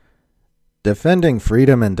Defending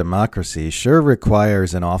freedom and democracy sure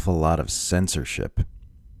requires an awful lot of censorship.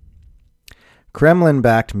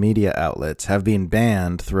 Kremlin-backed media outlets have been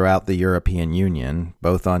banned throughout the European Union,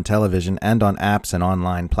 both on television and on apps and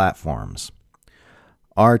online platforms.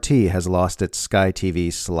 RT has lost its Sky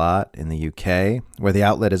TV slot in the UK, where the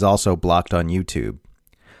outlet is also blocked on YouTube.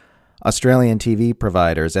 Australian TV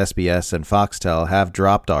providers SBS and Foxtel have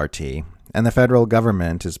dropped RT, and the federal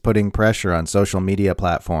government is putting pressure on social media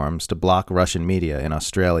platforms to block Russian media in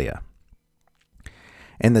Australia.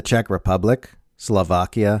 In the Czech Republic,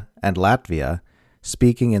 Slovakia, and Latvia,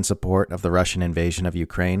 speaking in support of the Russian invasion of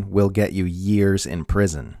Ukraine will get you years in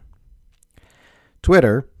prison.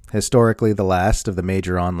 Twitter, historically the last of the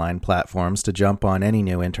major online platforms to jump on any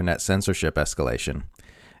new internet censorship escalation,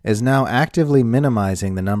 is now actively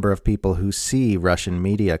minimizing the number of people who see Russian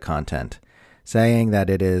media content, saying that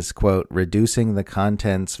it is, quote, reducing the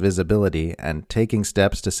content's visibility and taking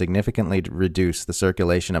steps to significantly reduce the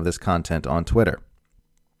circulation of this content on Twitter.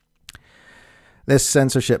 This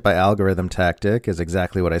censorship by algorithm tactic is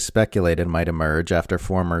exactly what I speculated might emerge after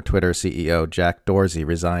former Twitter CEO Jack Dorsey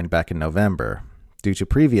resigned back in November, due to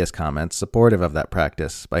previous comments supportive of that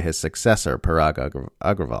practice by his successor, Parag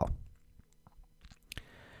Agrawal.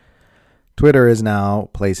 Twitter is now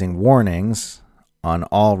placing warnings on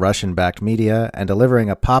all Russian-backed media and delivering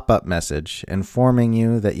a pop-up message informing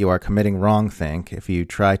you that you are committing wrongthink if you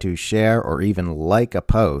try to share or even like a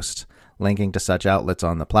post linking to such outlets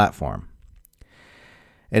on the platform.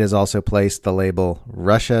 It has also placed the label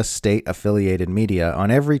Russia State-Affiliated Media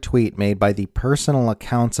on every tweet made by the personal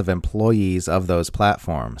accounts of employees of those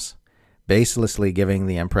platforms, baselessly giving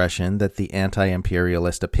the impression that the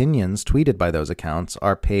anti-imperialist opinions tweeted by those accounts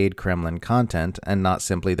are paid Kremlin content and not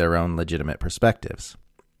simply their own legitimate perspectives.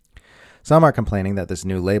 Some are complaining that this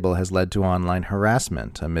new label has led to online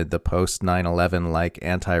harassment amid the post-9/11-like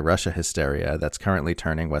anti-Russia hysteria that's currently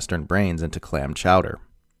turning Western brains into clam chowder.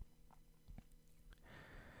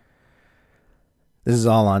 This is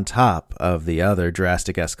all on top of the other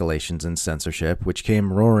drastic escalations in censorship which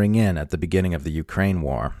came roaring in at the beginning of the Ukraine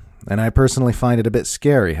war. And I personally find it a bit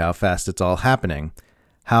scary how fast it's all happening,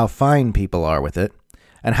 how fine people are with it,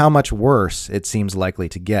 and how much worse it seems likely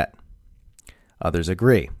to get. Others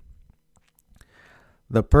agree.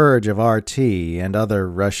 The purge of RT and other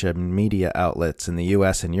Russian media outlets in the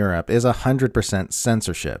US and Europe is 100%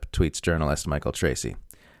 censorship, tweets journalist Michael Tracy.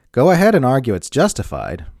 Go ahead and argue it's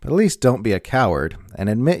justified, but at least don't be a coward and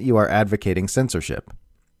admit you are advocating censorship.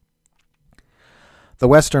 The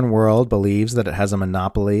Western world believes that it has a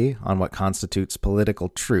monopoly on what constitutes political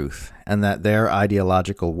truth, and that their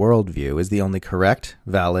ideological worldview is the only correct,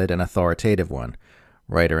 valid, and authoritative one,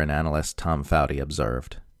 writer and analyst Tom Foudy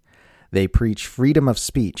observed. They preach freedom of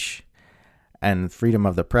speech and freedom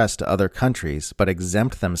of the press to other countries, but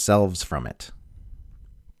exempt themselves from it.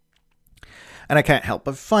 And I can't help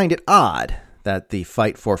but find it odd that the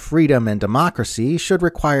fight for freedom and democracy should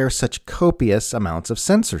require such copious amounts of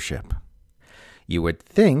censorship. You would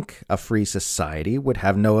think a free society would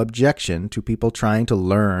have no objection to people trying to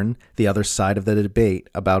learn the other side of the debate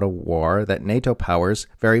about a war that NATO powers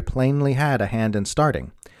very plainly had a hand in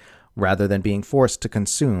starting, rather than being forced to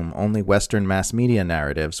consume only Western mass media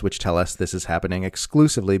narratives which tell us this is happening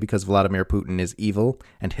exclusively because Vladimir Putin is evil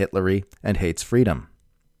and Hitlery and hates freedom.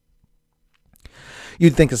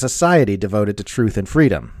 You'd think a society devoted to truth and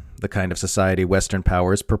freedom, the kind of society Western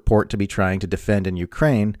powers purport to be trying to defend in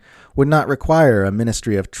Ukraine, would not require a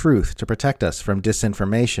ministry of truth to protect us from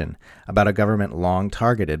disinformation about a government long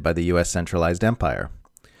targeted by the U.S. centralized empire,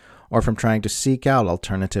 or from trying to seek out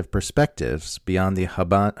alternative perspectives beyond the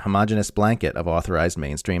homogeneous blanket of authorized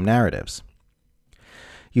mainstream narratives.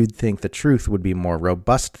 You'd think the truth would be more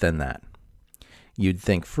robust than that. You'd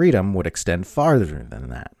think freedom would extend farther than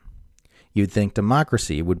that. You'd think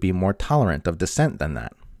democracy would be more tolerant of dissent than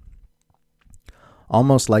that.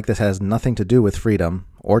 Almost like this has nothing to do with freedom,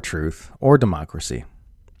 or truth, or democracy.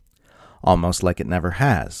 Almost like it never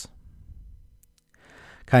has.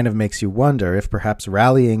 Kind of makes you wonder if perhaps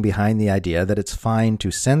rallying behind the idea that it's fine to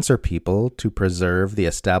censor people to preserve the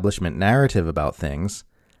establishment narrative about things,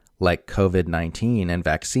 like COVID-19 and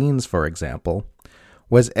vaccines, for example,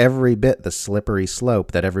 was every bit the slippery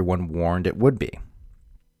slope that everyone warned it would be.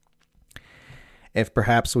 If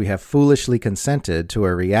perhaps we have foolishly consented to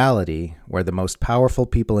a reality where the most powerful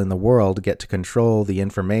people in the world get to control the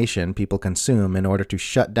information people consume in order to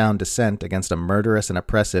shut down dissent against a murderous and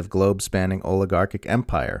oppressive globe-spanning oligarchic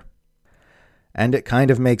empire. And it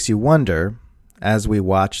kind of makes you wonder, as we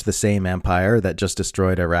watch the same empire that just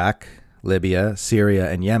destroyed Iraq Libya,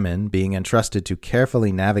 Syria, and Yemen being entrusted to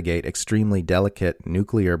carefully navigate extremely delicate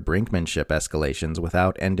nuclear brinkmanship escalations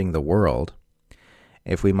without ending the world,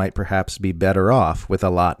 if we might perhaps be better off with a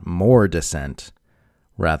lot more dissent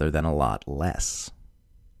rather than a lot less.